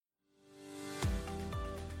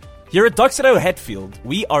Here at Doxedo Hatfield,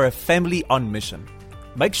 we are a family on mission.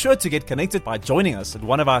 Make sure to get connected by joining us at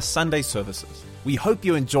one of our Sunday services. We hope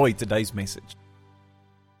you enjoyed today's message.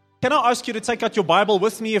 Can I ask you to take out your Bible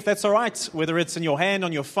with me, if that's all right? Whether it's in your hand,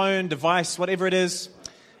 on your phone, device, whatever it is.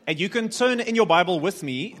 And you can turn in your Bible with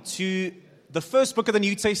me to the first book of the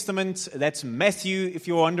New Testament. That's Matthew, if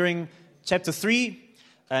you're wondering, chapter 3.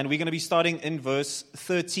 And we're going to be starting in verse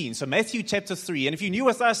 13. So Matthew chapter 3. And if you're new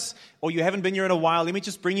with us or you haven't been here in a while, let me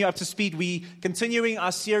just bring you up to speed. We're continuing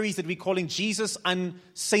our series that we're calling Jesus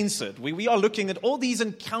Uncensored. We are looking at all these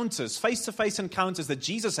encounters, face-to-face encounters that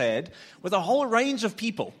Jesus had with a whole range of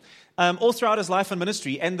people all throughout his life and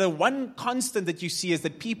ministry. And the one constant that you see is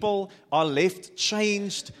that people are left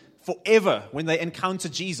changed forever when they encounter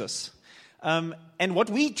Jesus. And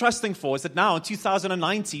what we're trusting for is that now in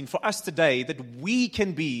 2019, for us today, that we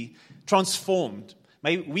can be transformed.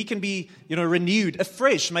 We can be, renewed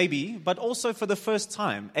afresh maybe, but also for the first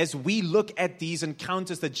time as we look at these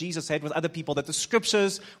encounters that Jesus had with other people, that the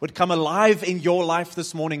scriptures would come alive in your life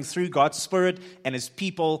this morning through God's Spirit and His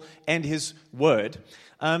people and His Word.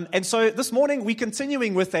 And so this morning we're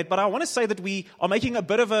continuing with that, but I want to say that we are making a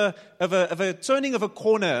bit of a turning of a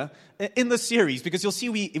corner in the series, because you'll see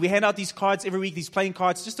we hand out these cards every week, these playing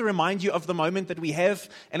cards, just to remind you of the moment that we have.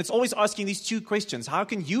 And it's always asking these two questions. How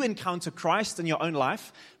can you encounter Christ in your own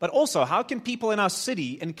life? But also, how can people in our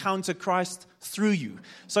city encounter Christ through you?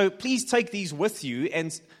 So please take these with you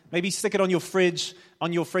and maybe stick it on your fridge,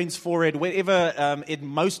 on your friend's forehead, wherever it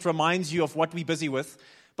most reminds you of what we're busy with.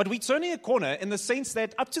 But we're turning a corner in the sense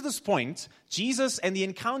that up to this point, Jesus and the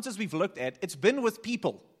encounters we've looked at, it's been with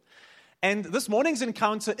people. And this morning's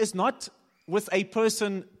encounter is not with a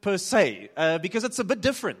person per se, because it's a bit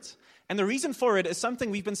different. And the reason for it is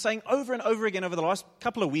something we've been saying over and over again over the last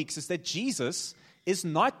couple of weeks, is that Jesus is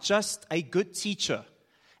not just a good teacher.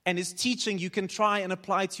 And his teaching you can try and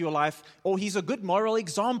apply to your life, or he's a good moral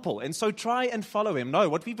example, and so try and follow him. No,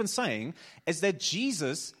 what we've been saying is that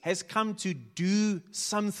Jesus has come to do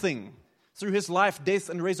something through his life, death,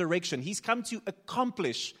 and resurrection. He's come to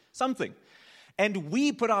accomplish something. And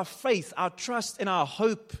we put our faith, our trust, and our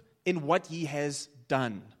hope in what he has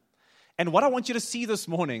done. And what I want you to see this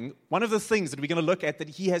morning, one of the things that we're going to look at that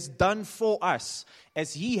he has done for us,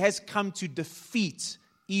 as he has come to defeat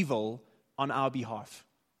evil on our behalf.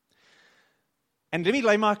 And let me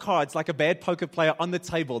lay my cards like a bad poker player on the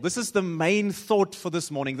table. This is the main thought for this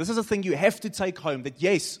morning. This is a thing you have to take home, that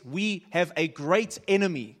yes, we have a great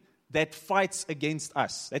enemy that fights against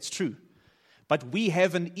us. That's true. But we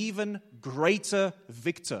have an even greater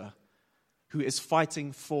victor who is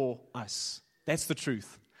fighting for us. That's the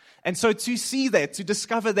truth. And so to see that, to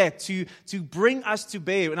discover that, to bring us to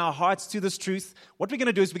bear in our hearts to this truth, what we're going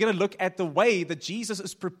to do is we're going to look at the way that Jesus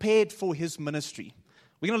is prepared for his ministry.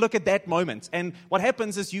 We're going to look at that moment. And what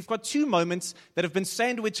happens is you've got two moments that have been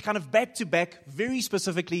sandwiched kind of back to back, very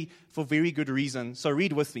specifically for very good reason. So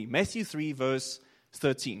read with me. Matthew 3, verse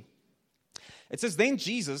 13. It says, "Then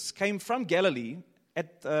Jesus came from Galilee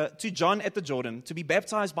to John at the Jordan to be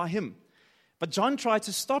baptized by him. But John tried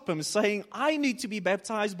to stop him, saying, 'I need to be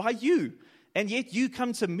baptized by you, and yet you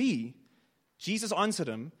come to me.' Jesus answered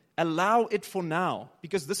him, 'Allow it for now,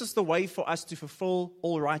 because this is the way for us to fulfill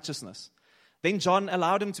all righteousness.' Then John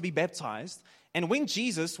allowed him to be baptized. And when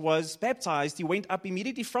Jesus was baptized, he went up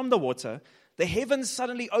immediately from the water. The heavens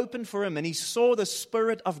suddenly opened for him, and he saw the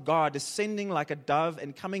Spirit of God descending like a dove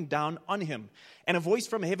and coming down on him. And a voice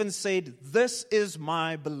from heaven said, 'This is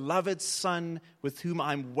my beloved Son, with whom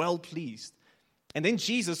I'm well pleased.' And then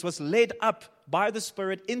Jesus was led up by the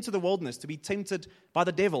Spirit into the wilderness to be tempted by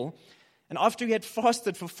the devil. And after he had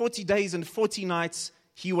fasted for 40 days and 40 nights,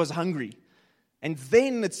 he was hungry. And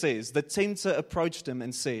then it says, the tempter approached him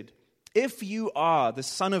and said, 'If you are the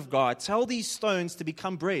Son of God, tell these stones to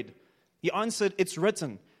become bread.' He answered, 'It's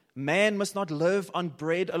written, man must not live on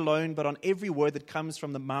bread alone, but on every word that comes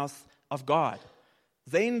from the mouth of God.'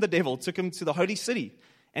 Then the devil took him to the holy city,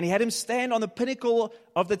 and he had him stand on the pinnacle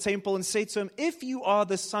of the temple and said to him, 'If you are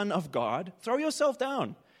the Son of God, throw yourself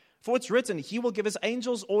down. For it's written, he will give his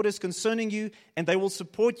angels orders concerning you, and they will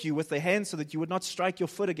support you with their hands so that you would not strike your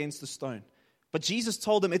foot against a stone.' But Jesus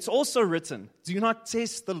told him, 'It's also written, do not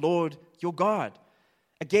test the Lord your God.'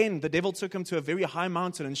 Again, the devil took him to a very high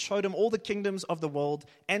mountain and showed him all the kingdoms of the world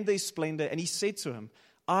and their splendor. And he said to him,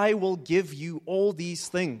 'I will give you all these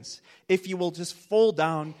things if you will just fall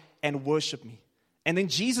down and worship me.' And then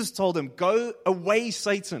Jesus told him, 'Go away,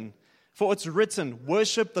 Satan, for it's written,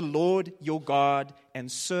 worship the Lord your God and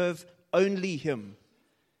serve only him.'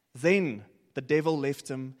 Then the devil left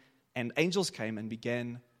him, and angels came and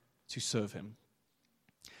began to serve him."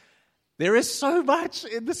 There is so much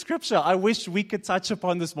in the scripture I wish we could touch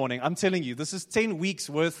upon this morning. I'm telling you, this is 10 weeks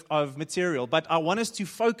worth of material, but I want us to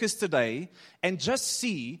focus today and just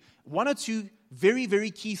see one or two very,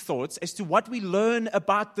 very key thoughts as to what we learn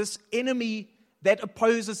about this enemy that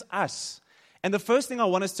opposes us. And the first thing I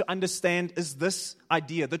want us to understand is this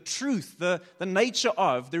idea, the truth, the nature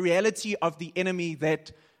of, the reality of the enemy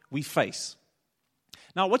that we face.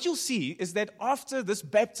 Now, what you'll see is that after this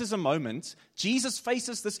baptism moment, Jesus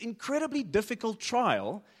faces this incredibly difficult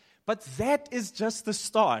trial, but that is just the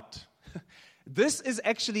start. This is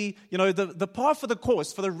actually, the par for the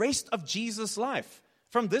course for the rest of Jesus' life.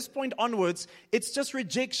 From this point onwards, it's just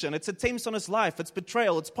rejection, it's attempts on his life, it's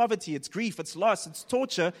betrayal, it's poverty, it's grief, it's loss, it's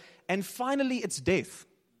torture, and finally it's death.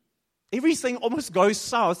 Everything almost goes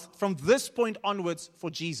south from this point onwards for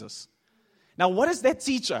Jesus. Now, what does that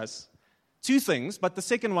teach us? Two things, but the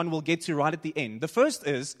second one we'll get to right at the end. The first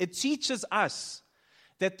is, it teaches us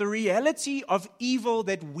that the reality of evil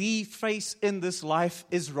that we face in this life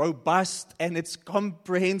is robust and it's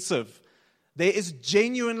comprehensive. There is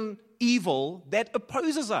genuine evil that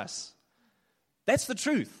opposes us. That's the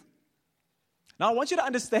truth. Now, I want you to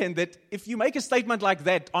understand that if you make a statement like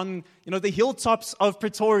that on, the hilltops of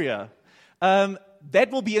Pretoria,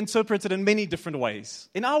 that will be interpreted in many different ways.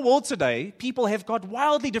 In our world today, people have got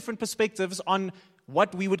wildly different perspectives on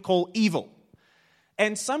what we would call evil.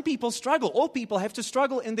 And some people struggle. All people have to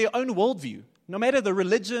struggle in their own worldview. No matter the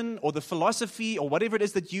religion or the philosophy or whatever it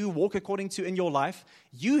is that you walk according to in your life,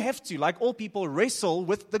 you have to, like all people, wrestle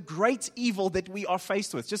with the great evil that we are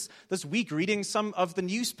faced with. Just this week, reading some of the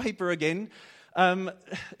newspaper again,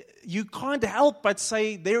 you can't help but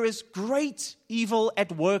say there is great evil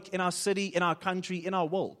at work in our city, in our country, in our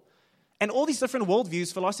world. And all these different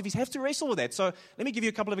worldviews, philosophies have to wrestle with that. So let me give you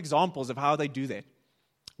a couple of examples of how they do that.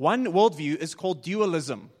 One worldview is called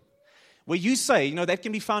dualism, where you say, that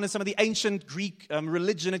can be found in some of the ancient Greek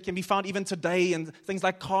religion. It can be found even today in things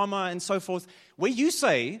like karma and so forth, where you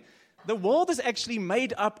say the world is actually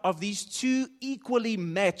made up of these two equally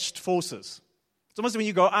matched forces. It's almost when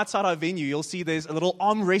you go outside our venue, you'll see there's a little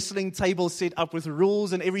arm wrestling table set up with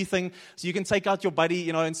rules and everything, so you can take out your buddy,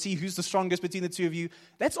 and see who's the strongest between the two of you.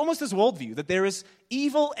 That's almost this worldview, that there is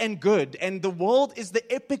evil and good, and the world is the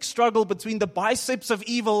epic struggle between the biceps of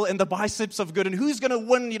evil and the biceps of good, and who's going to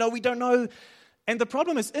win, we don't know. And the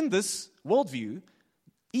problem is, in this worldview,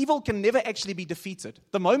 evil can never actually be defeated.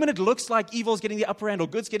 The moment it looks like evil's getting the upper hand or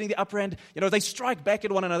good's getting the upper hand, they strike back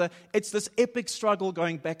at one another. It's this epic struggle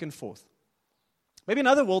going back and forth. Maybe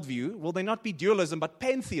another worldview will there not be dualism, but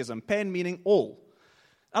pantheism, pan meaning all.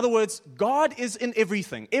 In other words, God is in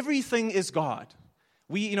everything. Everything is God.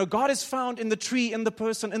 God is found in the tree, in the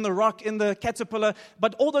person, in the rock, in the caterpillar,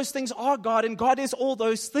 but all those things are God, and God is all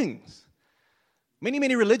those things. Many,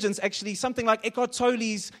 many religions, actually, something like Eckhart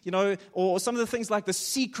Tolle's, or some of the things like The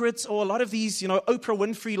Secret, or a lot of these, Oprah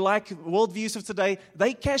Winfrey-like worldviews of today,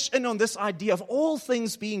 they cash in on this idea of all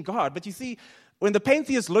things being God. But you see, when the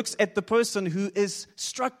pantheist looks at the person who is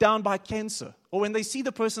struck down by cancer, or when they see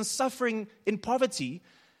the person suffering in poverty,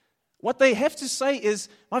 what they have to say is,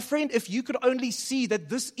 my friend, if you could only see that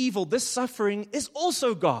this evil, this suffering is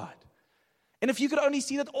also God. And if you could only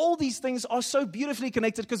see that all these things are so beautifully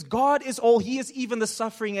connected, because God is all, He is even the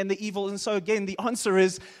suffering and the evil. And so again, the answer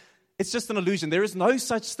is, it's just an illusion. There is no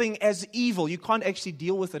such thing as evil. You can't actually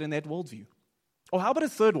deal with it in that worldview. Or how about a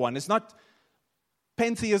third one? It's not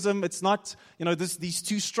pantheism, it's not, these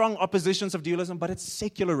two strong oppositions of dualism, but it's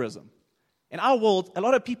secularism. In our world, a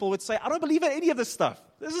lot of people would say, I don't believe in any of this stuff.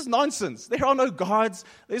 This is nonsense. There are no gods.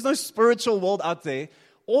 There's no spiritual world out there.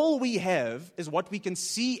 All we have is what we can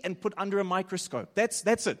see and put under a microscope. That's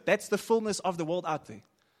it. That's the fullness of the world out there.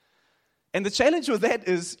 And the challenge with that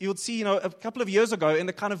is, you'll see, a couple of years ago, in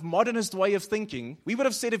the kind of modernist way of thinking, we would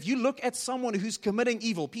have said, if you look at someone who's committing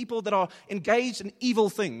evil, people that are engaged in evil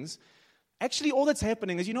things, actually, all that's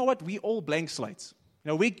happening is, we all blank slates.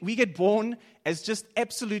 We get born as just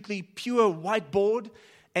absolutely pure whiteboard,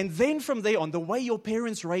 and then from there on, the way your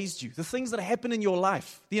parents raised you, the things that happen in your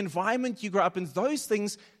life, the environment you grow up in, those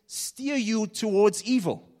things steer you towards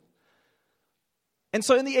evil. And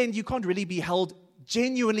so in the end, you can't really be held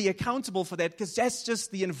genuinely accountable for that, because that's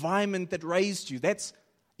just the environment that raised you. That's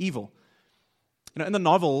evil. In the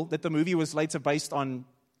novel that the movie was later based on,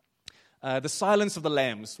 The Silence of the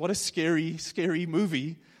Lambs. What a scary, scary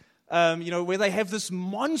movie. Where they have this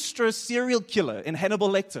monstrous serial killer in Hannibal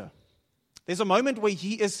Lecter. There's a moment where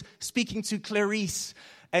he is speaking to Clarice,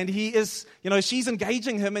 and he is, she's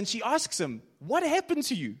engaging him, and she asks him, what happened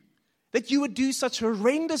to you that you would do such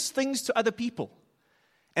horrendous things to other people?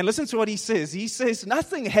 And listen to what he says. He says,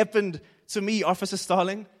 nothing happened to me, Officer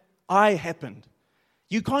Starling. I happened.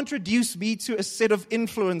 You can't reduce me to a set of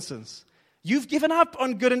influences. You've given up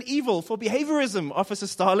on good and evil for behaviorism, Officer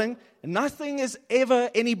Starling. Nothing is ever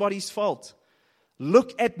anybody's fault.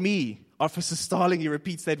 Look at me, Officer Starling. He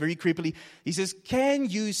repeats that very creepily. He says, can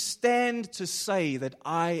you stand to say that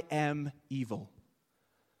I am evil?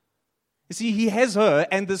 You see, he has her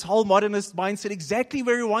and this whole modernist mindset exactly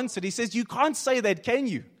where he wants it. He says, you can't say that, can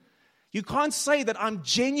you? You can't say that I'm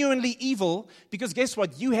genuinely evil because guess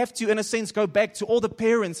what? You have to, in a sense, go back to all the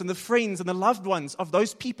parents and the friends and the loved ones of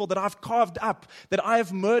those people that I've carved up, that I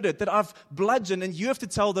have murdered, that I've bludgeoned, and you have to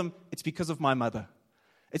tell them it's because of my mother.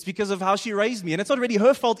 It's because of how she raised me. And it's not really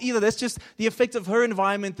her fault either. That's just the effect of her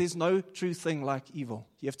environment. There's no true thing like evil.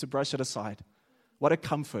 You have to brush it aside. What a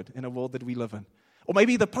comfort in a world that we live in. Or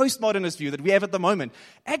maybe the postmodernist view that we have at the moment.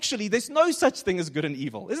 Actually, there's no such thing as good and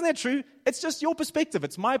evil. Isn't that true? It's just your perspective.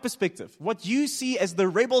 It's my perspective. What you see as the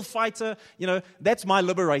rebel fighter, that's my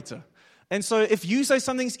liberator. And so if you say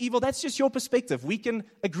something's evil, that's just your perspective. We can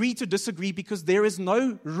agree to disagree because there is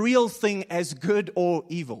no real thing as good or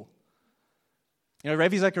evil.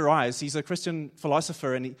 Ravi Zacharias, he's a Christian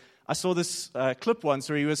philosopher, and I saw this clip once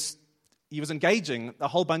where he was engaging a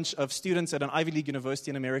whole bunch of students at an Ivy League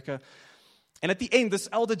university in America. And at the end, this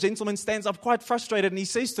elder gentleman stands up quite frustrated, and he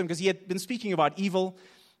says to him, because he had been speaking about evil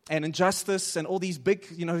and injustice and all these big,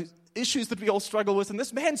 issues that we all struggle with. And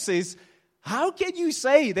this man says, how can you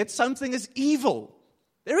say that something is evil?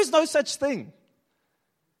 There is no such thing.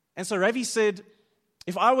 And so Ravi said,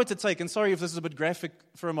 if I were to take, and sorry if this is a bit graphic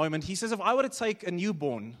for a moment, he says, if I were to take a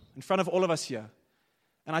newborn in front of all of us here,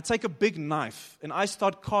 and I take a big knife, and I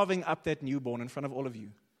start carving up that newborn in front of all of you,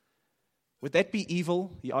 would that be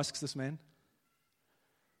evil? He asks this man.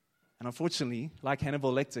 And unfortunately, like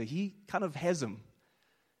Hannibal Lecter, he kind of has him.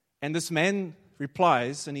 And this man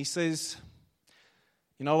replies, and he says,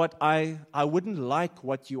 you know what, I wouldn't like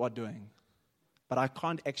what you are doing, but I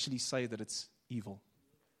can't actually say that it's evil.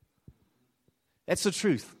 That's the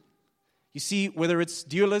truth. You see, whether it's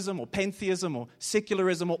dualism or pantheism or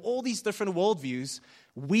secularism or all these different worldviews,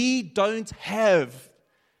 we don't have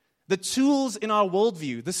the tools in our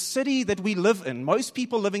worldview. The city that we live in, most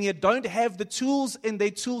people living here don't have the tools in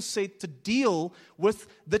their tool set to deal with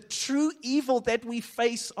the true evil that we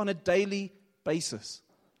face on a daily basis.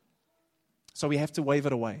 So we have to wave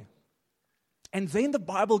it away. And then the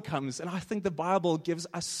Bible comes, and I think the Bible gives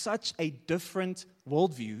us such a different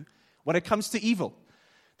worldview when it comes to evil.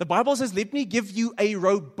 The Bible says, let me give you a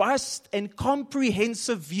robust and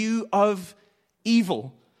comprehensive view of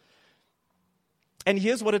evil. And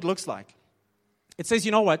here's what it looks like. It says,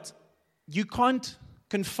 you know what? You can't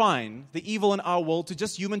confine the evil in our world to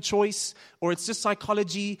just human choice, or it's just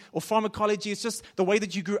psychology or pharmacology. It's just the way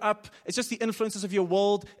that you grew up. It's just the influences of your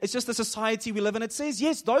world. It's just the society we live in. It says,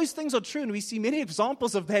 yes, those things are true. And we see many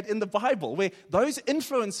examples of that in the Bible where those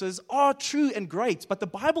influences are true and great. But the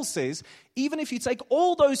Bible says, even if you take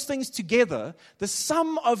all those things together, the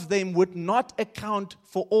sum of them would not account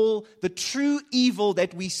for all the true evil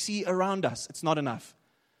that we see around us. It's not enough.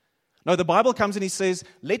 No, the Bible comes and he says,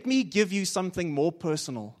 let me give you something more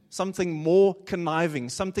personal, something more conniving,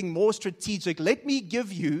 something more strategic. Let me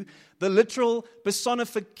give you the literal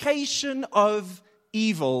personification of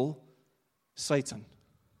evil, Satan.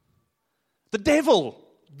 The devil,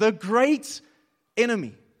 the great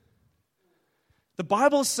enemy. The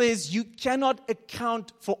Bible says you cannot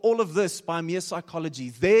account for all of this by mere psychology.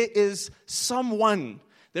 There is someone.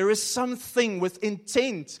 There is something with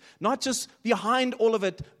intent, not just behind all of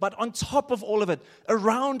it, but on top of all of it,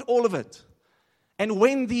 around all of it. And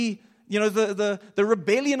when the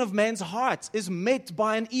rebellion of man's heart is met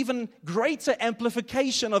by an even greater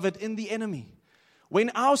amplification of it in the enemy, when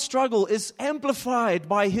our struggle is amplified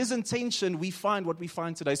by his intention, we find what we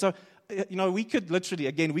find today. So, we could literally,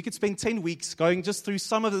 we could spend 10 weeks going just through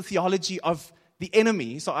some of the theology of the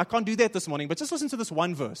enemy. So I can't do that this morning, but just listen to this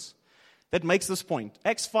one verse that makes this point.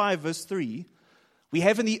 Acts 5, verse 3, we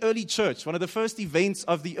have in the early church, one of the first events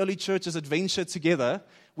of the early church's adventure together,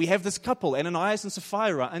 we have this couple, Ananias and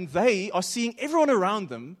Sapphira, and they are seeing everyone around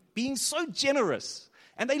them being so generous,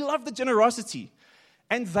 and they love the generosity.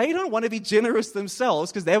 And they don't want to be generous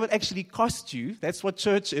themselves because that would actually cost you. That's what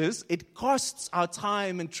church is. It costs our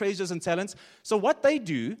time and treasures and talents. So what they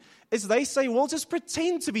do is they say, we'll just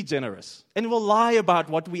pretend to be generous and we'll lie about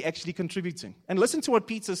what we're actually contributing. And listen to what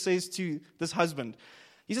Peter says to this husband.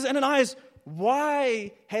 He says, Ananias,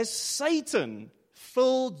 why has Satan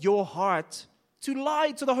filled your heart to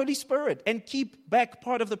lie to the Holy Spirit and keep back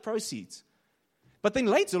part of the proceeds? But then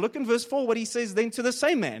later, look in verse 4, what he says then to the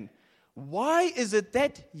same man. Why is it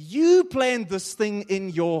that you planned this thing in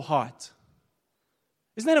your heart?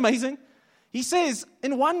 Isn't that amazing? He says,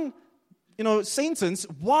 in one sentence,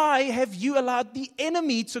 why have you allowed the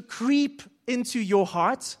enemy to creep into your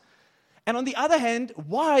heart? And on the other hand,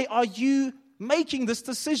 why are you making this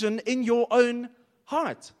decision in your own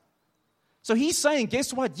heart? So he's saying,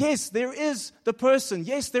 guess what? Yes, there is the person.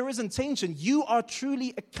 Yes, there is intention. You are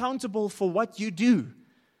truly accountable for what you do.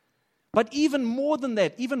 But even more than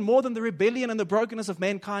that, even more than the rebellion and the brokenness of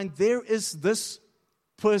mankind, there is this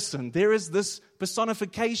person. There is this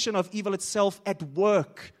personification of evil itself at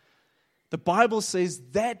work. The Bible says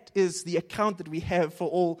that is the account that we have for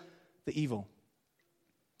all the evil.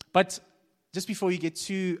 But just before you get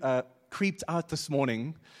too creeped out this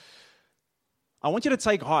morning, I want you to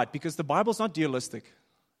take heart, because the Bible's not dualistic.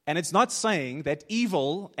 And it's not saying that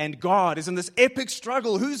evil and God is in this epic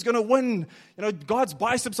struggle. Who's going to win? God's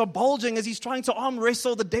biceps are bulging as he's trying to arm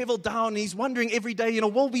wrestle the devil down. And he's wondering every day,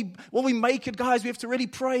 will we make it, guys? We have to really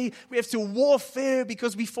pray. We have to warfare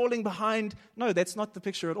because we're falling behind. No, that's not the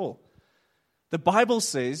picture at all. The Bible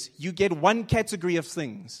says you get one category of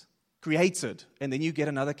things created, and then you get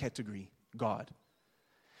another category, God.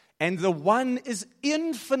 And the one is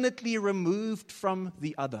infinitely removed from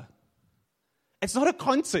the other. It's not a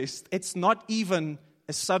contest. It's not even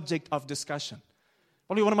a subject of discussion.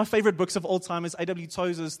 Probably one of my favorite books of all time is A.W.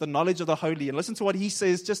 Tozer's The Knowledge of the Holy. And listen to what he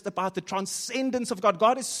says just about the transcendence of God.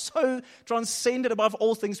 God is so transcendent above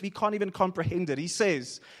all things we can't even comprehend it. He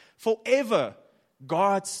says, forever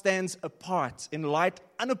God stands apart in light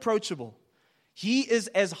unapproachable. He is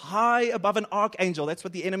as high above an archangel, that's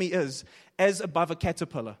what the enemy is, as above a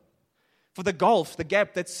caterpillar. For the gulf, the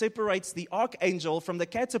gap that separates the archangel from the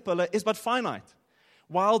caterpillar is but finite,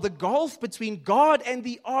 while the gulf between God and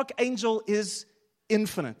the archangel is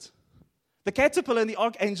infinite. The caterpillar and the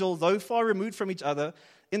archangel, though far removed from each other,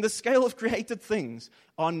 in the scale of created things,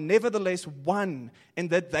 are nevertheless one in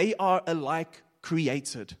that they are alike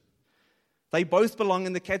created. They both belong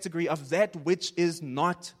in the category of that which is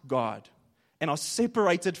not God and are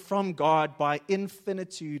separated from God by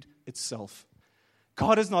infinitude itself.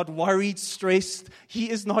 God is not worried, stressed. He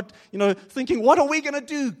is not, thinking, what are we going to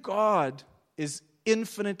do? God is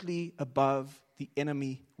infinitely above the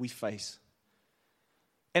enemy we face.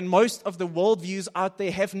 And most of the worldviews out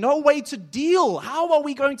there have no way to deal. How are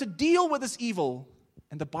we going to deal with this evil?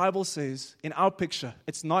 And the Bible says, in our picture,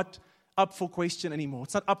 it's not up for question anymore.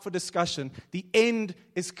 It's not up for discussion. The end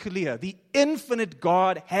is clear. The infinite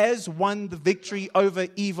God has won the victory over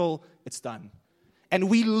evil. It's done. And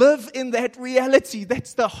we live in that reality.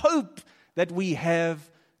 That's the hope that we have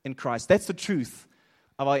in Christ. That's the truth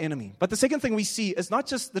of our enemy. But the second thing we see is not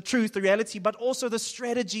just the truth, the reality, but also the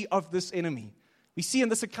strategy of this enemy. We see in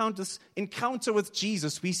this account, this encounter with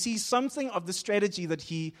Jesus, we see something of the strategy that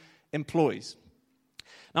he employs.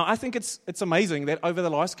 Now, I think it's amazing that over the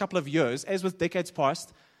last couple of years, as with decades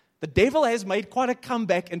past, the devil has made quite a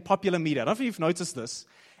comeback in popular media. I don't know if you've noticed this.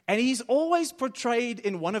 And he's always portrayed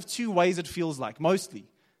in one of two ways, it feels like, mostly.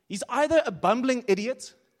 He's either a bumbling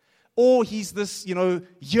idiot, or he's this,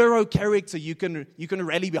 hero character you can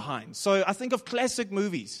rally behind. So I think of classic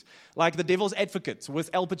movies, like The Devil's Advocate with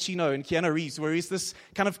Al Pacino and Keanu Reeves, where he's this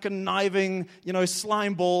kind of conniving,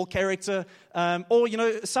 slimeball character. Or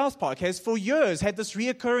South Park has for years had this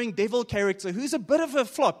reoccurring devil character who's a bit of a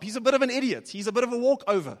flop. He's a bit of an idiot. He's a bit of a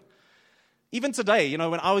walkover. Even today,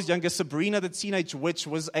 when I was younger, Sabrina the Teenage Witch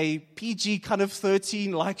was a PG kind of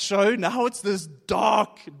 13-like show. Now it's this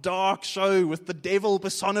dark, dark show with the devil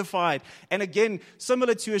personified. And again,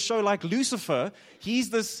 similar to a show like Lucifer, he's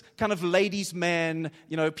this kind of ladies' man.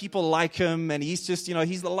 People like him, and he's just,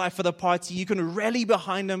 he's the life of the party. You can rally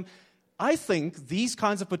behind him. I think these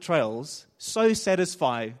kinds of portrayals so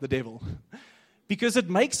satisfy the devil. Because it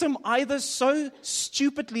makes him either so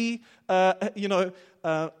stupidly,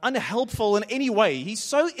 unhelpful in any way. He's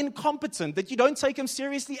so incompetent that you don't take him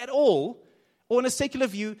seriously at all. Or in a secular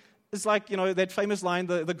view, it's like, that famous line,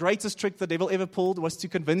 the greatest trick the devil ever pulled was to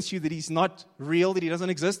convince you that he's not real, that he doesn't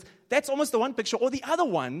exist. That's almost the one picture. Or the other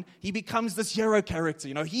one, he becomes this hero character.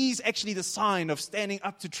 He's actually the sign of standing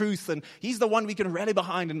up to truth, and he's the one we can rally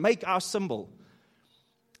behind and make our symbol.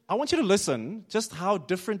 I want you to listen just how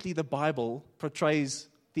differently the Bible portrays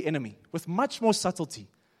the enemy, with much more subtlety.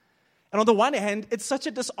 And on the one hand, it's such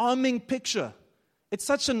a disarming picture. It's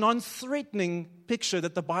such a non-threatening picture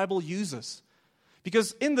that the Bible uses.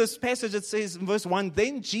 Because in this passage it says in verse 1,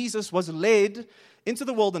 then Jesus was led into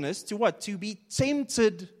the wilderness to what? To be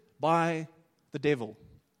tempted by the devil.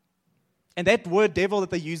 And that word devil that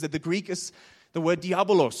they use, that the Greek is the word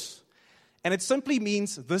diabolos. And it simply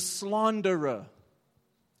means the slanderer.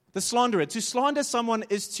 The slanderer. To slander someone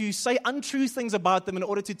is to say untrue things about them in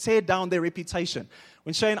order to tear down their reputation.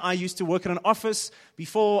 When Shay and I used to work in an office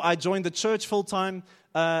before I joined the church full-time,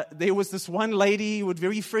 there was this one lady who would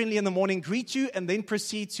very friendly in the morning greet you and then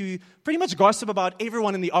proceed to pretty much gossip about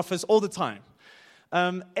everyone in the office all the time.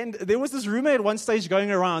 And there was this rumor at one stage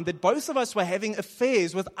going around that both of us were having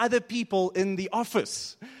affairs with other people in the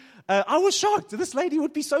office. I was shocked. This lady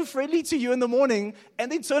would be so friendly to you in the morning and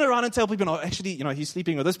then turn around and tell people, no, actually, he's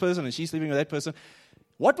sleeping with this person and she's sleeping with that person.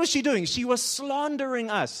 What was she doing? She was slandering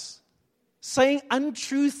us, saying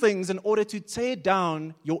untrue things in order to tear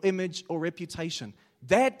down your image or reputation.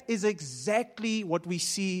 That is exactly what we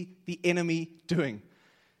see the enemy doing.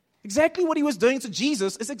 Exactly what he was doing to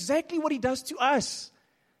Jesus is exactly what he does to us.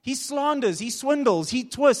 He slanders, he swindles, he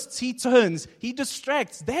twists, he turns, he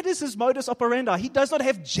distracts. That is his modus operandi. He does not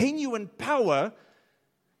have genuine power.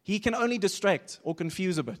 He can only distract or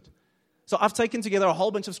confuse a bit. So I've taken together a whole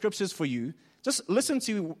bunch of scriptures for you. Just listen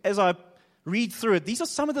to as I read through it. These are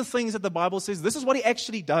some of the things that the Bible says. This is what he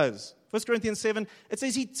actually does. 1 Corinthians 7, it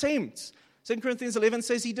says he tempts. 2 Corinthians 11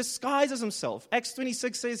 says he disguises himself. Acts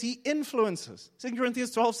 26 says he influences. 2 Corinthians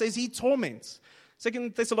 12 says he torments. 2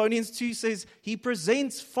 Thessalonians 2 says he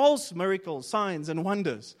presents false miracles, signs, and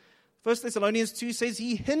wonders. 1 Thessalonians 2 says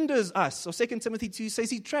he hinders us. Or 2 Timothy 2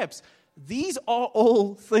 says he traps. These are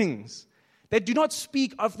all things that do not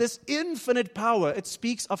speak of this infinite power. It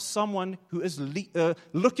speaks of someone who is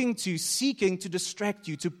seeking to distract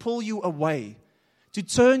you, to pull you away, to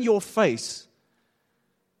turn your face.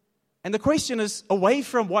 And the question is, away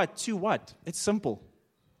from what to what? It's simple.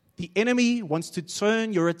 The enemy wants to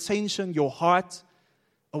turn your attention, your heart,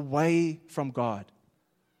 away from God.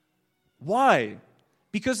 Why?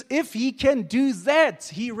 Because if he can do that,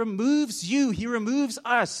 he removes you, he removes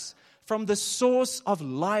us from the source of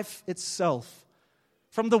life itself,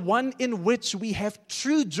 from the one in which we have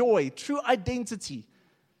true joy, true identity,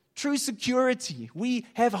 true security. We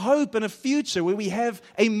have hope and a future where we have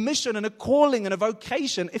a mission and a calling and a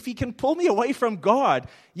vocation. If he can pull me away from God,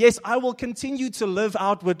 yes, I will continue to live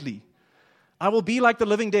outwardly. I will be like the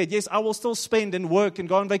living dead. Yes, I will still spend and work and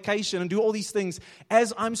go on vacation and do all these things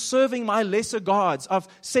as I'm serving my lesser gods of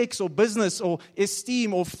sex or business or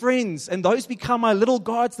esteem or friends. And those become my little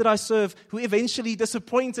gods that I serve who eventually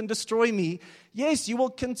disappoint and destroy me. Yes, you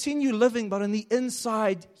will continue living, but on the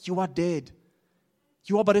inside, you are dead.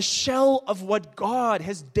 You are but a shell of what God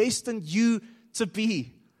has destined you to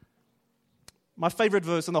be. My favorite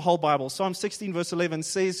verse in the whole Bible, Psalm 16 verse 11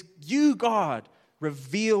 says, "You, God,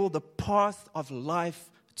 reveal the path of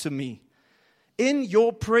life to me. In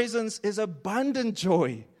your presence is abundant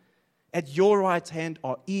joy. At your right hand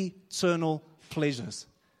are eternal pleasures."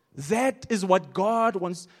 That is what God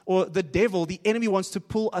wants, or the devil, the enemy wants to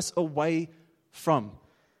pull us away from.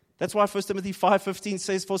 That's why 1 Timothy 5:15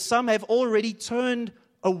 says, "For some have already turned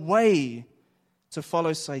away to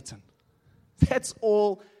follow Satan." That's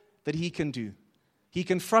all that he can do. He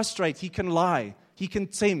can frustrate, he can lie, he can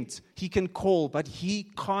tempt, he can call, but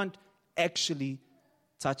he can't actually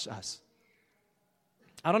touch us.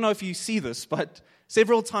 I don't know if you see this, but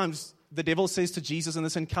several times the devil says to Jesus in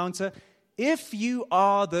this encounter, "If you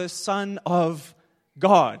are the Son of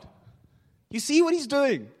God." You see what he's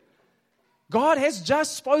doing? God has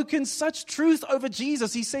just spoken such truth over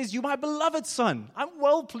Jesus. He says, "You, my beloved Son, I'm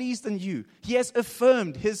well pleased in you." He has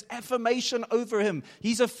affirmed his affirmation over him.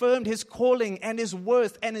 He's affirmed his calling and his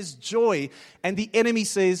worth and his joy. And the enemy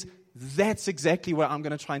says, "That's exactly where I'm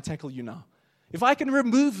going to try and tackle you now. If I can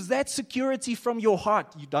remove that security from your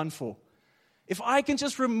heart, you're done for. If I can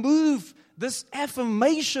just remove this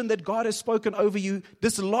affirmation that God has spoken over you,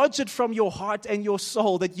 dislodge it from your heart and your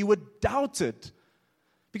soul, that you would doubt it."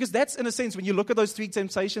 Because that's, in a sense, when you look at those three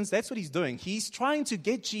temptations, that's what he's doing. He's trying to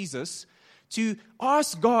get Jesus to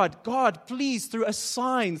ask God, "God, please, through a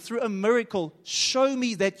sign, through a miracle, show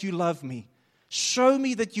me that you love me. Show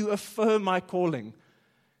me that you affirm my calling."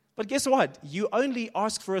 But guess what? You only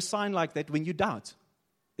ask for a sign like that when you doubt.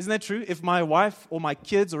 Isn't that true? If my wife or my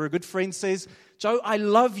kids or a good friend says, "Joe, I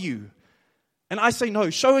love you," and I say, "No,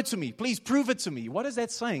 show it to me. Please prove it to me." What is that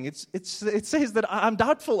saying? It says that I'm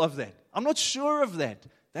doubtful of that. I'm not sure of that.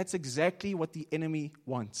 That's exactly what the enemy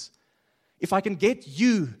wants. If I can get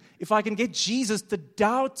you, if I can get Jesus to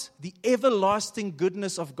doubt the everlasting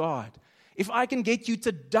goodness of God, if I can get you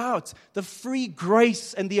to doubt the free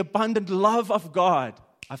grace and the abundant love of God,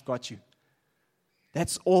 I've got you.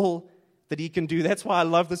 That's all that he can do. That's why I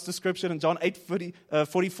love this description in John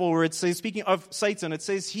 8:44, where it says, speaking of Satan, it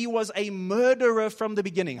says, "He was a murderer from the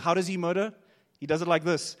beginning." How does he murder? He does it like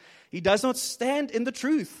this. "He does not stand in the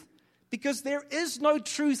truth, because there is no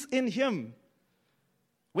truth in him.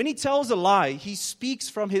 When he tells a lie, he speaks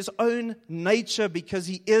from his own nature because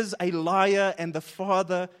he is a liar and the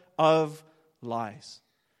father of lies.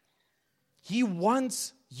 He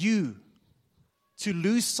wants you to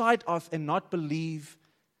lose sight of and not believe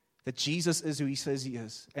that Jesus is who he says he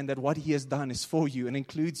is and that what he has done is for you and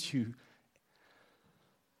includes you.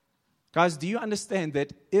 Guys, do you understand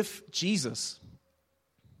that if Jesus,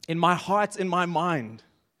 in my heart, in my mind,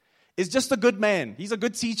 is just a good man, he's a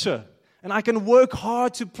good teacher, and I can work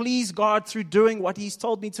hard to please God through doing what he's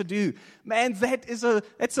told me to do, man,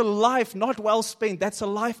 that's a life not well spent. That's a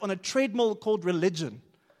life on a treadmill called religion.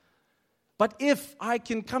 But if I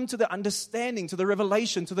can come to the understanding, to the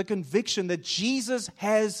revelation, to the conviction that Jesus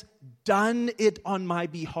has done it on my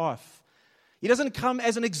behalf, he doesn't come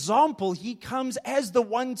as an example. He comes as the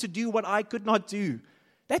one to do what I could not do.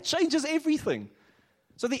 That changes everything.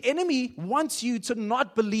 So the enemy wants you to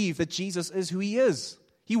not believe that Jesus is who he is.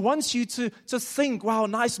 He wants you to think, wow,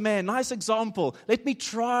 nice man, nice example. Let me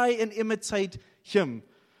try and imitate him.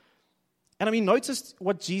 And I mean, notice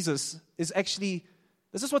what Jesus is actually,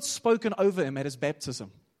 this is what's spoken over him at his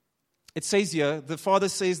baptism. It says here, the Father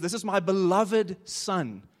says, this is my beloved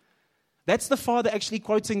Son. That's the Father actually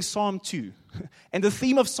quoting Psalm 2. And the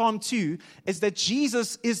theme of Psalm 2 is that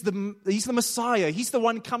Jesus is he's the Messiah. He's the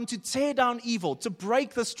one come to tear down evil, to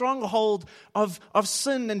break the stronghold of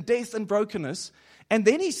sin and death and brokenness. And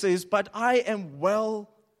then he says, but I am well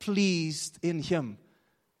pleased in him.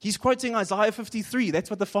 He's quoting Isaiah 53. That's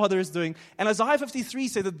what the Father is doing. And Isaiah 53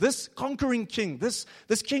 said that this conquering king, this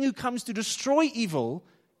king who comes to destroy evil,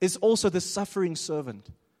 is also the suffering servant.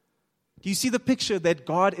 Do you see the picture that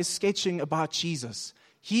God is sketching about Jesus?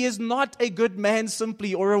 He is not a good man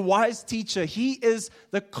simply or a wise teacher. He is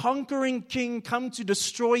the conquering king come to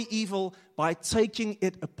destroy evil by taking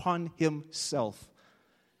it upon himself.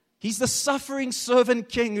 He's the suffering servant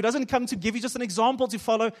king who doesn't come to give you just an example to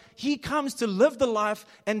follow. He comes to live the life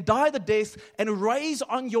and die the death and raise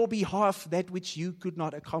on your behalf that which you could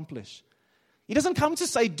not accomplish. He doesn't come to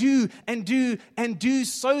say do and do and do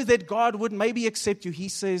so that God would maybe accept you. He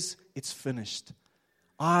says, it's finished.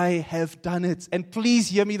 I have done it. And please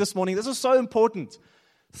hear me this morning. This is so important.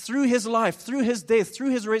 Through his life, through his death,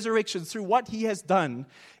 through his resurrection, through what he has done,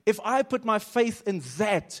 if I put my faith in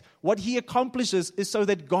that, what he accomplishes is so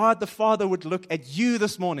that God the Father would look at you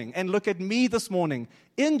this morning and look at me this morning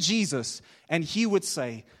in Jesus, and he would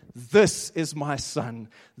say, this is my son,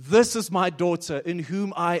 this is my daughter in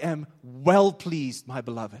whom I am well pleased, my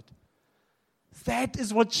beloved. That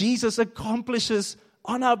is what Jesus accomplishes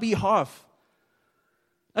on our behalf.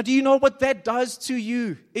 Now, do you know what that does to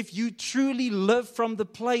you if you truly live from the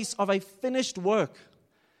place of a finished work?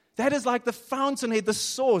 That is like the fountainhead, the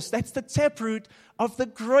source. That's the taproot of the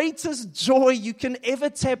greatest joy you can ever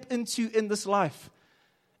tap into in this life.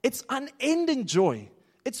 It's unending joy.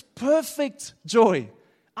 It's perfect joy.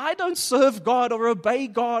 I don't serve God or obey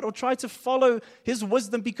God or try to follow his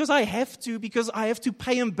wisdom because I have to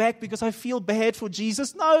pay him back because I feel bad for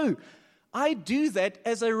Jesus. No. I do that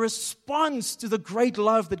as a response to the great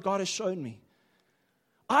love that God has shown me.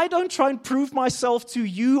 I don't try and prove myself to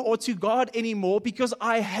you or to God anymore because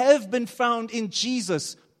I have been found in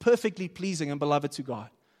Jesus perfectly pleasing and beloved to God.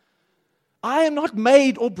 I am not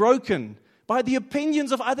made or broken by the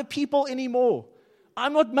opinions of other people anymore.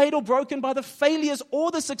 I'm not made or broken by the failures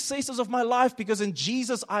or the successes of my life because in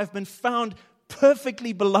Jesus I've been found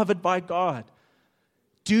perfectly beloved by God.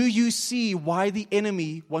 Do you see why the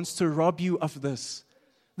enemy wants to rob you of this?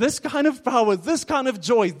 This kind of power, this kind of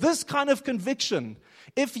joy, this kind of conviction.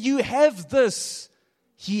 If you have this,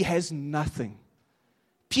 he has nothing.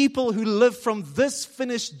 People who live from this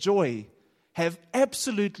finished joy have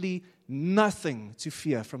absolutely nothing to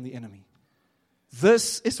fear from the enemy.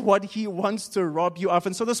 This is what he wants to rob you of.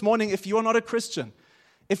 And so this morning, if you are not a Christian,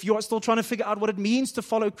 if you are still trying to figure out what it means to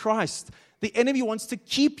follow Christ, the enemy wants to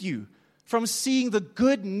keep you from seeing the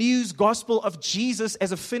good news gospel of Jesus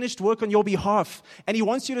as a finished work on your behalf. And he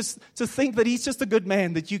wants you to think that he's just a good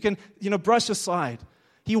man that you can, brush aside.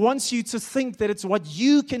 He wants you to think that it's what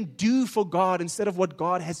you can do for God instead of what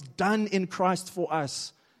God has done in Christ for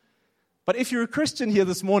us. But if you're a Christian here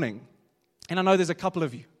this morning, and I know there's a couple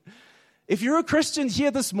of you, if you're a Christian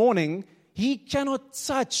here this morning, he cannot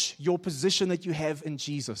touch your position that you have in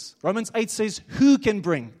Jesus. Romans 8 says, who can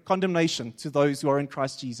bring condemnation to those who are in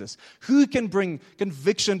Christ Jesus? Who can bring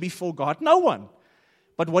conviction before God? No one.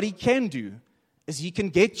 But what he can do is he can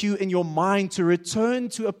get you in your mind to return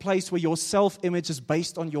to a place where your self-image is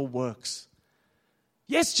based on your works.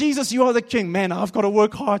 Yes, Jesus, you are the king. Man, I've got to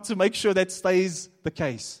work hard to make sure that stays the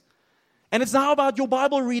case. And it's now about your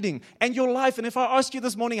Bible reading and your life. And if I ask you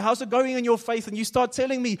this morning, how's it going in your faith? And you start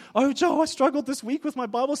telling me, oh, Joe, I struggled this week with my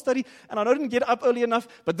Bible study and I didn't get up early enough,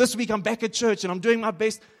 but this week I'm back at church and I'm doing my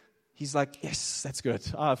best. He's like, yes, that's good.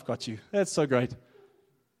 I've got you. That's so great.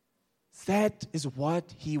 That is what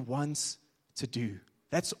He wants to do.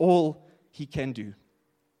 That's all He can do.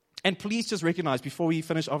 And please just recognize, before we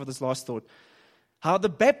finish off with this last thought, how the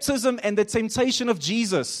baptism and the temptation of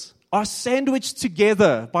Jesus are sandwiched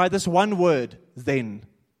together by this one word, then.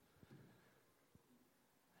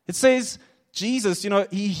 It says, Jesus,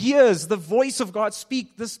 He hears the voice of God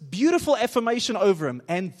speak this beautiful affirmation over Him,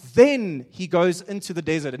 and then He goes into the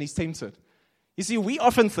desert and He's tempted. You see, we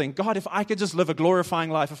often think, God, if I could just live a glorifying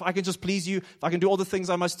life, if I can just please You, if I can do all the things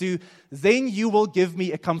I must do, then You will give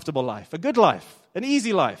me a comfortable life, a good life, an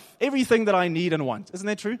easy life, everything that I need and want. Isn't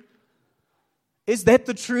that true? Is that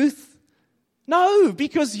the truth? No,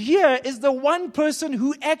 because here is the one person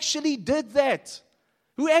who actually did that,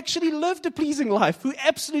 who actually lived a pleasing life, who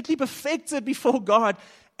absolutely perfected before God.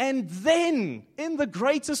 And then, in the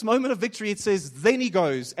greatest moment of victory, it says, then He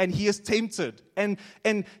goes and He is tempted and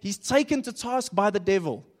He's taken to task by the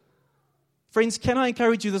devil. Friends, can I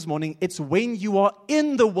encourage you this morning? It's when you are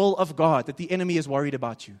in the will of God that the enemy is worried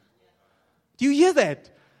about you. Do you hear that?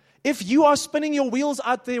 If you are spinning your wheels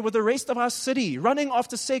out there with the rest of our city, running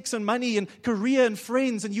after sex and money and career and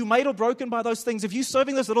friends, and you made or broken by those things, if you're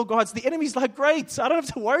serving those little gods, the enemy's like, great, I don't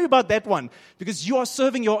have to worry about that one, because you are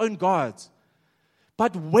serving your own gods.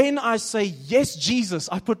 But when I say, yes, Jesus,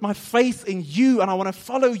 I put my faith in You and I want to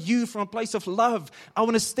follow You from a place of love. I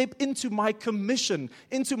want to step into my commission,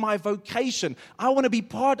 into my vocation. I want to be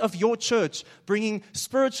part of Your church, bringing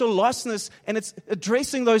spiritual lostness, and it's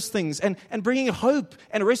addressing those things and bringing hope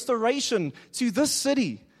and restoration to this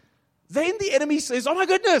city. Then the enemy says, oh my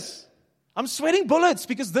goodness, I'm sweating bullets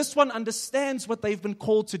because this one understands what they've been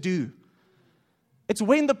called to do. It's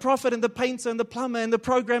when the prophet and the painter and the plumber and the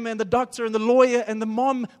programmer and the doctor and the lawyer and the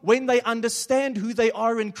mom, when they understand who they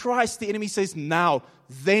are in Christ, the enemy says, now,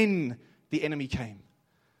 then the enemy came.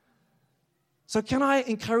 So can I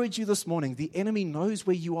encourage you this morning? The enemy knows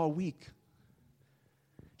where you are weak.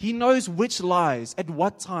 He knows which lies, at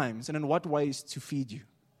what times, and in what ways to feed you.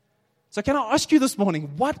 So can I ask you this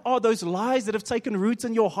morning, what are those lies that have taken root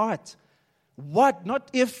in your heart? What, not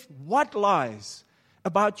if, what lies?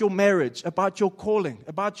 About your marriage, about your calling,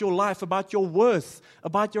 about your life, about your worth,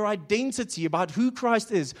 about your identity, about who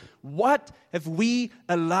Christ is. What have we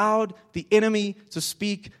allowed the enemy to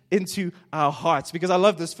speak into our hearts? Because I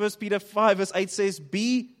love this. 1 Peter 5 verse 8 says,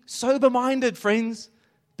 be sober-minded, friends.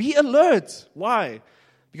 Be alert. Why?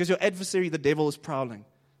 Because your adversary, the devil, is prowling.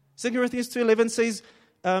 2 Corinthians 2:11 says,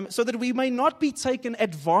 so that we may not be taken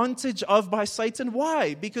advantage of by Satan.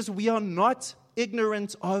 Why? Because we are not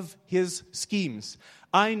ignorant of his schemes.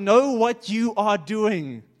 I know what you are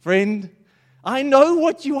doing, friend. I know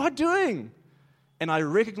what you are doing. And I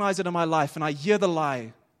recognize it in my life, and I hear the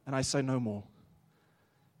lie, and I say no more.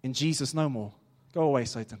 In Jesus, no more. Go away,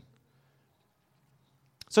 Satan.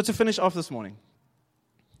 So to finish off this morning,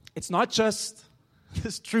 it's not just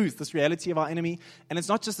this truth, this reality of our enemy, and it's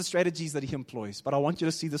not just the strategies that he employs, but I want you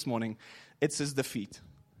to see this morning, it's his defeat.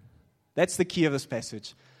 That's the key of this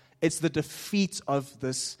passage. It's the defeat of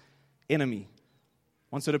this enemy.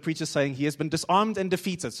 Once heard a preacher saying he has been disarmed and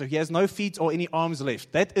defeated, so he has no feet or any arms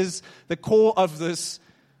left. That is the core of this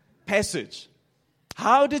passage.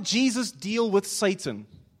 How did Jesus deal with Satan?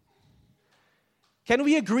 Can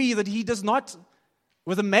we agree that he does not,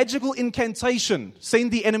 with a magical incantation,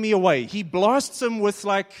 send the enemy away? He blasts him with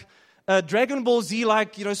like a Dragon Ball Z,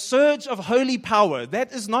 surge of holy power.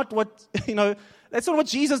 That is not what, that's not what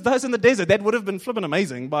Jesus does in the desert. That would have been flippin'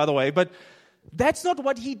 amazing, by the way. But that's not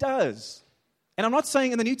what he does. And I'm not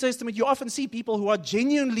saying in the New Testament you often see people who are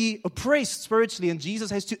genuinely oppressed spiritually and Jesus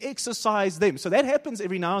has to exorcise them. So that happens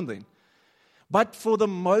every now and then. But for the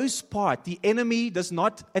most part, the enemy does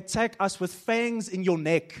not attack us with fangs in your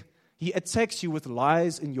neck. He attacks you with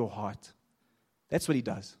lies in your heart. That's what he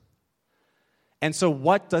does. And so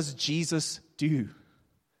what does Jesus do?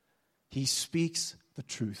 He speaks the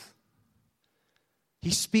truth.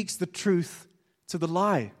 He speaks the truth to the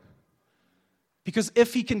lie. Because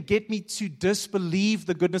if he can get me to disbelieve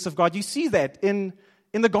the goodness of God, you see that in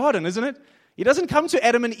the garden, isn't it? He doesn't come to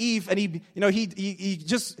Adam and Eve and he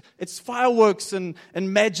just, it's fireworks and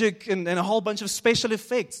magic and a whole bunch of special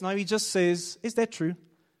effects. No, he just says, is that true?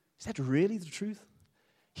 Is that really the truth?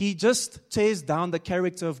 He just tears down the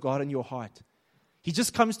character of God in your heart. He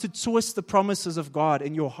just comes to twist the promises of God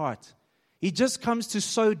in your heart. He just comes to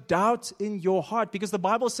sow doubt in your heart, because the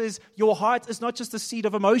Bible says your heart is not just a seat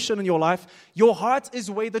of emotion in your life. Your heart is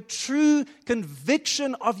where the true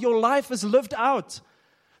conviction of your life is lived out.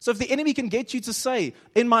 So if the enemy can get you to say,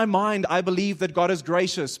 in my mind, I believe that God is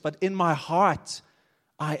gracious, but in my heart,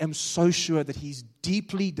 I am so sure that He's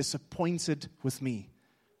deeply disappointed with me.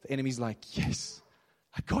 The enemy's like, yes,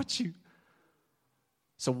 I got you.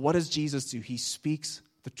 So what does Jesus do? He speaks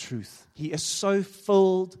the truth. He is so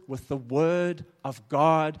filled with the Word of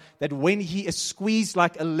God that when He is squeezed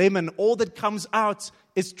like a lemon, all that comes out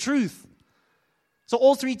is truth. So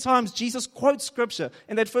all 3 times Jesus quotes Scripture.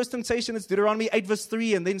 In that first temptation, it's Deuteronomy 8 verse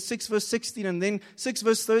 3, and then 6 verse 16, and then 6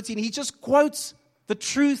 verse 13. He just quotes the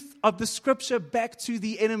truth of the Scripture back to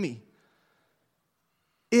the enemy.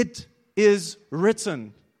 It is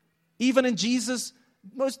written. Even in Jesus'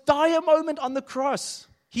 most dire moment on the cross,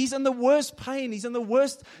 He's in the worst pain. He's in the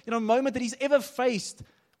worst, moment that He's ever faced.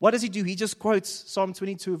 What does He do? He just quotes Psalm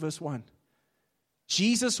 22 verse 1.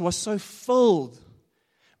 Jesus was so filled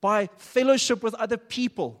by fellowship with other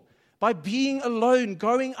people, by being alone,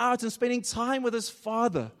 going out and spending time with His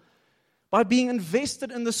Father, by being invested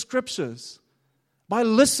in the Scriptures, by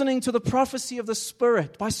listening to the prophecy of the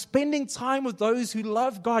Spirit, by spending time with those who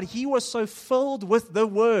love God. He was so filled with the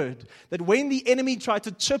Word that when the enemy tried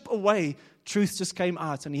to chip away, truth just came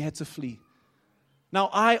out and he had to flee. Now,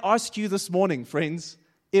 I ask you this morning, friends,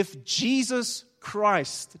 if Jesus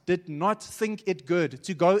Christ did not think it good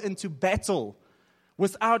to go into battle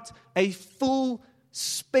without a full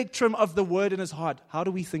spectrum of the Word in His heart, how do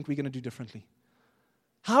we think we're going to do differently?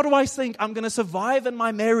 How do I think I'm going to survive in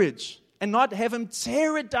my marriage and not have Him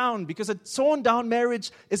tear it down? Because a torn down marriage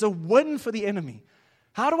is a win for the enemy.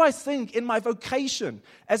 How do I think in my vocation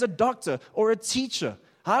as a doctor or a teacher?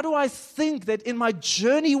 How do I think that in my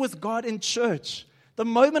journey with God in church, the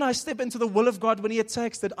moment I step into the will of God when He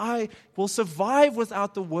attacks, that I will survive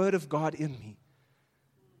without the Word of God in me?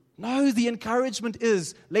 No, the encouragement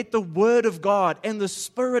is, let the Word of God and the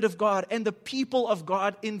Spirit of God and the people of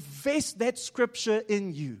God invest that Scripture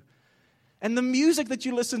in you. And the music that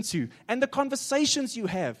you listen to and the conversations you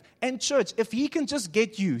have and church, if He can just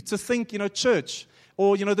get you to think, church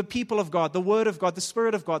or, the people of God, the Word of God, the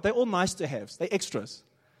Spirit of God, they're all nice to have. They're extras.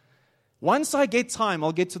 Once I get time,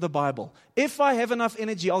 I'll get to the Bible. If I have enough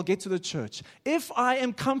energy, I'll get to the church. If I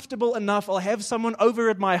am comfortable enough, I'll have someone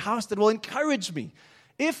over at my house that will encourage me.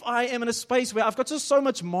 If I am in a space where I've got just so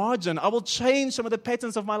much margin, I will change some of the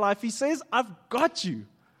patterns of my life. He says, I've got you.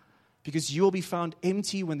 Because you will be found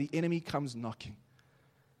empty when the enemy comes knocking.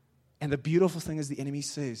 And the beautiful thing is the enemy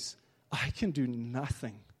says, I can do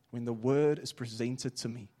nothing when the Word is presented to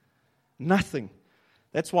me. Nothing.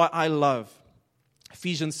 That's why I love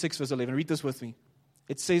Ephesians 6 verse 11. Read this with me.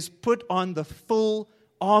 It says, put on the full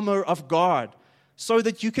armor of God so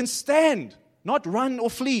that you can stand, not run or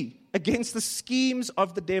flee against the schemes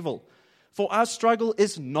of the devil. For our struggle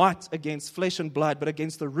is not against flesh and blood, but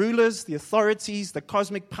against the rulers, the authorities, the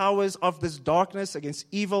cosmic powers of this darkness, against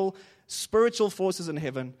evil spiritual forces in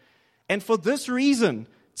heaven. And for this reason,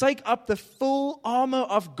 take up the full armor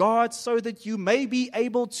of God so that you may be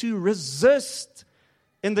able to resist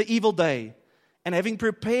in the evil day. And having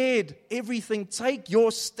prepared everything, take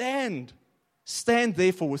your stand. Stand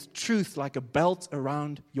therefore with truth like a belt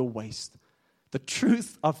around your waist. The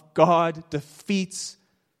truth of God defeats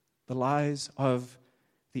the lies of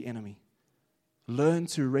the enemy. Learn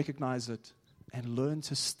to recognize it and learn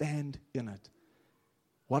to stand in it.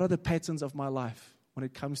 What are the patterns of my life when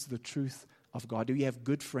it comes to the truth of God? Do we have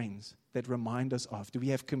good friends that remind us of? Do we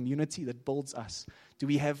have community that builds us? Do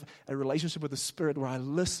we have a relationship with the Spirit where I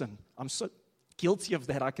listen? I'm so guilty of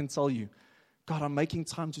that, I can tell you. God, I'm making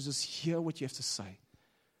time to just hear what you have to say.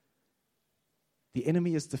 The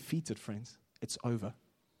enemy is defeated, friends. It's over.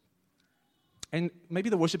 And maybe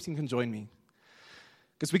the worship team can join me,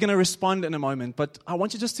 because we're going to respond in a moment. But I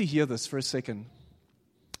want you just to hear this for a second.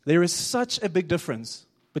 There is such a big difference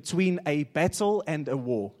between a battle and a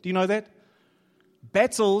war. Do you know that?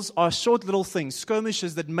 Battles are short little things,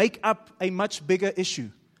 skirmishes that make up a much bigger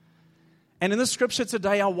issue. And in the scripture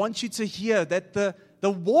today, I want you to hear that the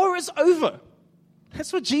war is over.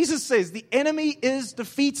 That's what Jesus says. The enemy is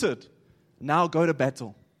defeated. Now go to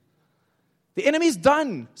battle. The enemy's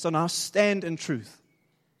done, so now stand in truth.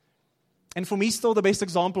 And for me, still the best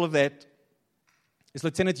example of that is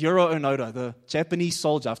Lieutenant Yuro Onoda, the Japanese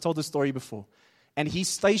soldier. I've told this story before. And he's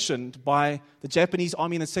stationed by the Japanese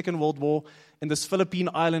army in the Second World War in this Philippine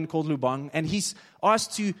island called Lubang. And he's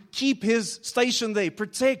asked to keep his station there,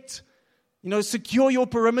 protect secure your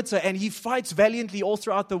perimeter. And he fights valiantly all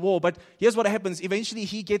throughout the war. But here's what happens. Eventually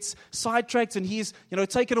he gets sidetracked and he's,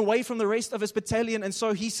 taken away from the rest of his battalion. And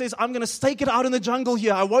so he says, I'm going to stake it out in the jungle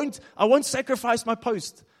here. I won't sacrifice my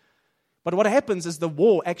post. But what happens is the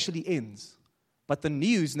war actually ends. But the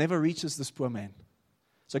news never reaches this poor man.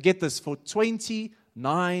 So get this, for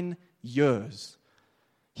 29 years,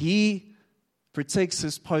 he protects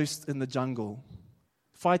his post in the jungle,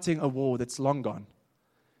 fighting a war that's long gone.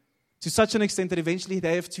 To such an extent that eventually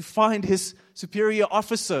they have to find his superior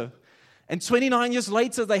officer. And 29 years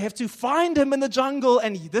later, they have to find him in the jungle,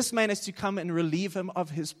 and this man has to come and relieve him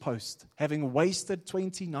of his post, having wasted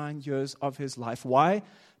 29 years of his life. Why?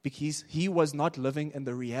 Because he was not living in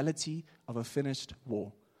the reality of a finished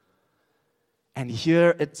war. And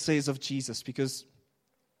here it says of Jesus, because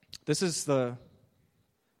this is the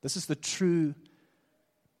true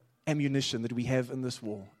ammunition that we have in this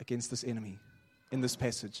war against this enemy, in this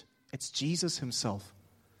passage. It's Jesus himself.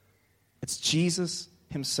 It's Jesus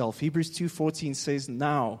himself. Hebrews 2:14 says,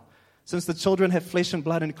 now, since the children have flesh and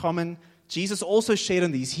blood in common, Jesus also shared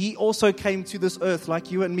in these. He also came to this earth like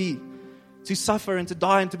you and me, to suffer and to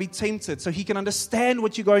die and to be tempted, so he can understand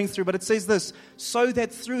what you're going through. But it says this, so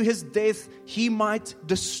that through his death he might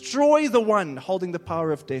destroy the one holding the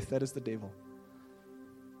power of death, that is the devil.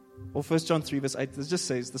 Or 1 John 3 verse 8, this just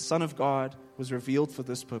says, the Son of God was revealed for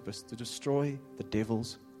this purpose, to destroy the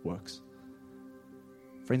devil's works.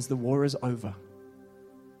 Friends, the war is over.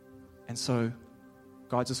 And so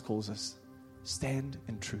God just calls us, stand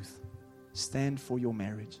in truth. Stand for your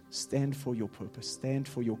marriage. Stand for your purpose. Stand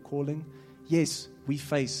for your calling. Yes, we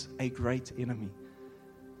face a great enemy,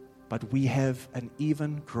 but we have an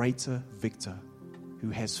even greater victor who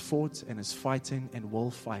has fought and is fighting and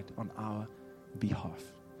will fight on our behalf.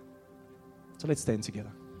 So let's stand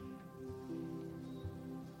together.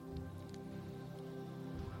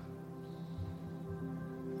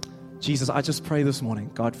 Jesus, I just pray this morning,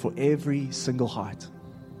 God, for every single heart.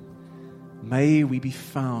 May we be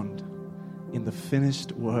found in the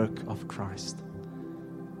finished work of Christ.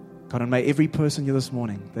 God, and may every person here this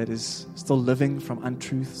morning that is still living from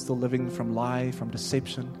untruth, still living from lie, from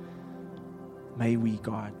deception, may we,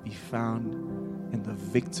 God, be found in the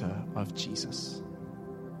victor of Jesus.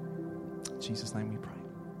 In Jesus' name we pray.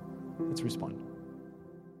 Let's respond.